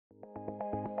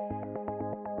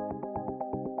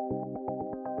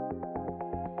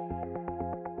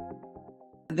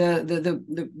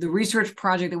The research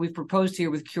project that we've proposed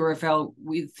here with CureFL,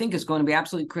 we think is going to be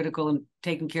absolutely critical in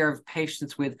taking care of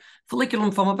patients with follicular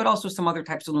lymphoma, but also some other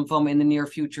types of lymphoma in the near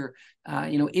future.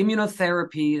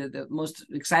 Immunotherapy, the most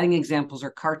exciting examples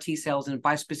are CAR T cells and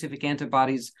bispecific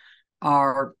antibodies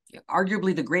are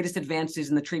arguably the greatest advances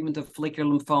in the treatment of follicular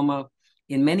lymphoma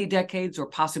in many decades or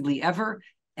possibly ever.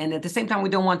 And at the same time, we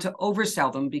don't want to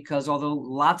oversell them because although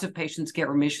lots of patients get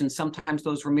remissions, sometimes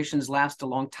those remissions last a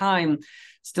long time.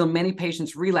 Still, many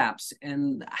patients relapse,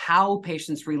 and how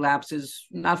patients relapse is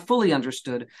not fully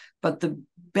understood. But the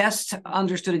best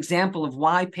understood example of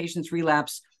why patients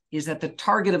relapse is that the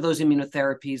target of those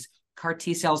immunotherapies, CAR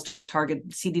T cells target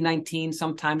CD19,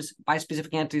 sometimes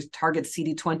bispecific antibodies target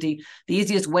CD20. The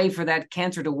easiest way for that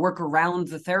cancer to work around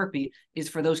the therapy is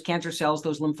for those cancer cells,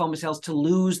 those lymphoma cells, to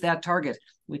lose that target.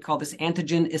 We call this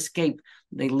antigen escape.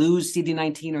 They lose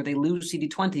CD19 or they lose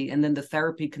CD20, and then the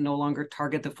therapy can no longer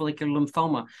target the follicular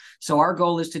lymphoma. So our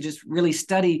goal is to just really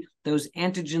study those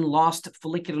antigen-lost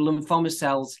follicular lymphoma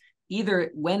cells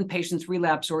either when patients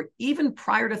relapse or even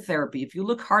prior to therapy. If you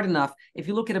look hard enough, if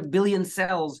you look at 1 billion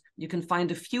cells, you can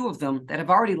find a few of them that have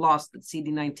already lost the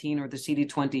CD19 or the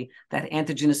CD20, that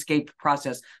antigen escape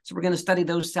process. So we're going to study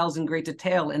those cells in great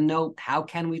detail and know how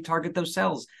can we target those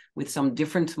cells with some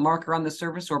different marker on the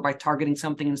surface or by targeting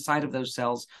something inside of those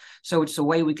cells. So it's a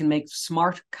way we can make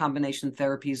smart combination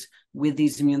therapies with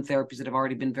these immune therapies that have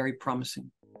already been very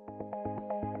promising.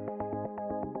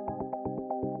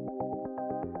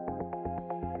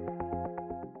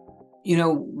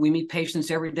 We meet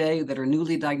patients every day that are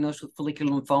newly diagnosed with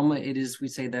follicular lymphoma. It is, we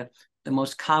say, the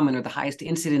most common or the highest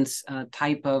incidence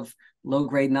type of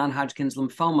low-grade non-Hodgkin's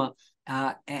lymphoma.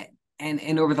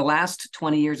 And over the last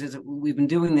 20 years, as we've been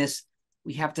doing this,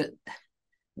 we have to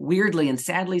weirdly and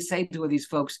sadly say to these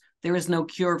folks, there is no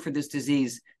cure for this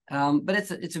disease. But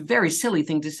it's a very silly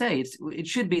thing to say. It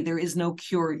should be there is no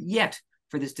cure yet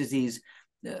for this disease.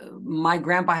 My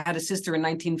grandpa had a sister in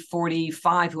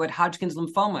 1945 who had Hodgkin's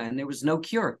lymphoma, and there was no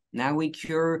cure. Now we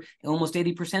cure almost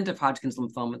 80% of Hodgkin's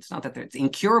lymphoma. It's not that it's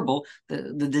incurable.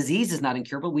 The disease is not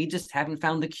incurable. We just haven't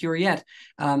found the cure yet.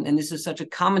 And this is such a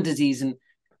common disease and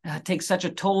takes such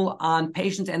a toll on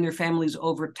patients and their families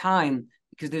over time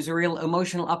because there's a real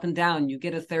emotional up and down. You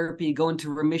get a therapy, go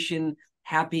into remission,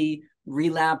 happy,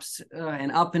 relapse,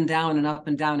 and up and down and up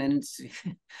and down, and it's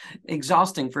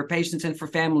exhausting for patients and for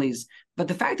families. But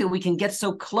the fact that we can get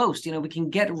so close, we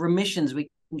can get remissions, we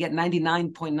can get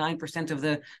 99.9%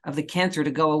 of the cancer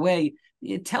to go away,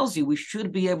 it tells you we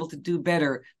should be able to do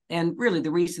better. And really,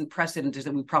 the recent precedent is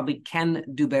that we probably can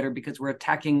do better because we're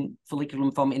attacking follicular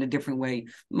lymphoma in a different way.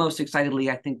 Most excitedly,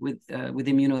 I think, with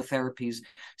immunotherapies.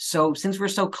 So since we're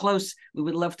so close, we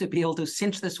would love to be able to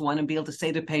cinch this one and be able to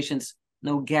say to patients,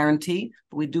 no guarantee,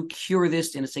 but we do cure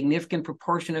this in a significant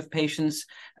proportion of patients.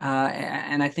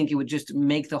 And I think it would just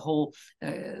make the whole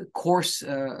course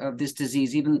of this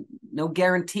disease, even no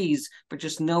guarantees, but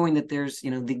just knowing that there's,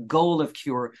 the goal of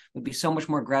cure would be so much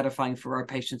more gratifying for our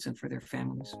patients and for their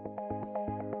families.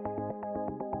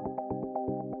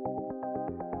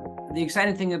 The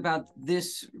exciting thing about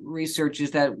this research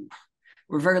is that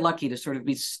we're very lucky to sort of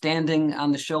be standing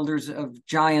on the shoulders of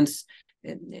giants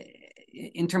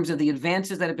in terms of the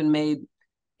advances that have been made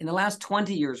in the last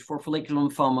 20 years for follicular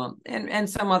lymphoma and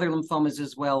some other lymphomas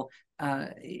as well.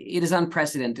 It is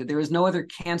unprecedented. There is no other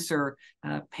cancer,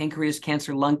 pancreas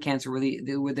cancer, lung cancer, where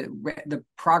the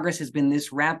progress has been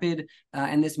this rapid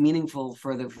and this meaningful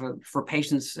for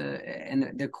patients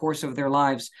and the course of their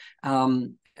lives.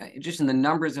 Just in the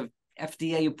numbers of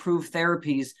FDA-approved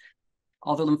therapies.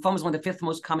 Although lymphoma is one of the 5th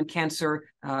most common cancer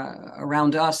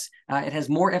around us, it has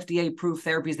more FDA-approved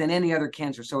therapies than any other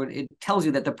cancer. So it tells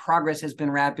you that the progress has been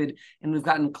rapid, and we've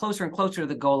gotten closer and closer to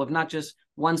the goal of not just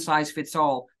one size fits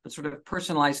all, but sort of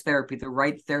personalized therapy, the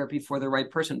right therapy for the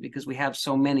right person, because we have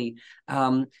so many.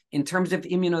 In terms of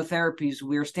immunotherapies,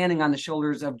 we are standing on the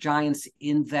shoulders of giants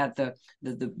in that the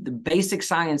basic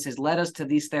science has led us to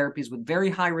these therapies with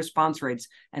very high response rates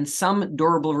and some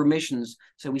durable remissions.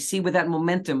 So we see with that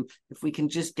momentum, if we can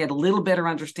just get a little better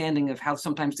understanding of how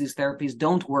sometimes these therapies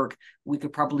don't work, we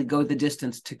could probably go the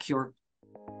distance to cure.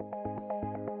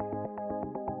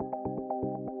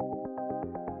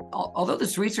 Although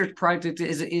this research project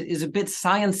is a bit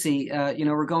sciencey,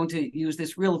 we're going to use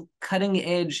this real cutting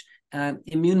edge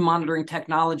immune monitoring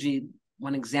technology.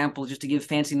 One example, just to give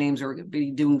fancy names, or be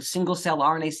doing single cell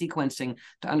RNA sequencing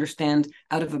to understand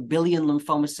out of 1 billion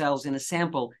lymphoma cells in a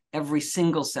sample, every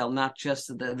single cell, not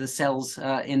just the cells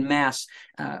in mass.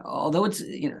 Although it's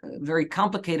very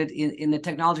complicated in the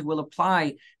technology we'll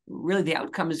apply, really the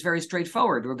outcome is very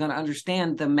straightforward. We're going to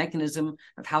understand the mechanism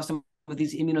of how some of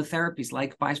these immunotherapies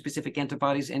like bispecific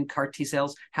antibodies and CAR T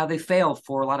cells, how they fail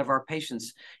for a lot of our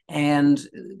patients. And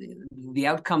the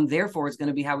outcome, therefore, is going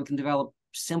to be how we can develop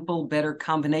simple, better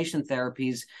combination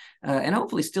therapies, and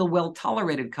hopefully still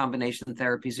well-tolerated combination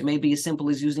therapies. It may be as simple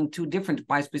as using 2 different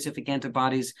bispecific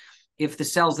antibodies if the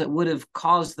cells that would have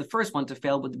caused the first one to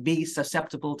fail would be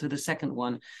susceptible to the second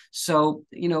one. So,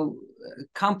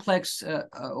 complex a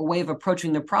way of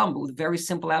approaching the problem, but with very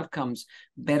simple outcomes,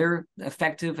 better,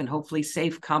 effective, and hopefully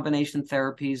safe combination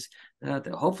therapies that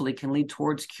hopefully can lead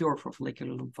towards cure for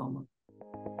follicular lymphoma.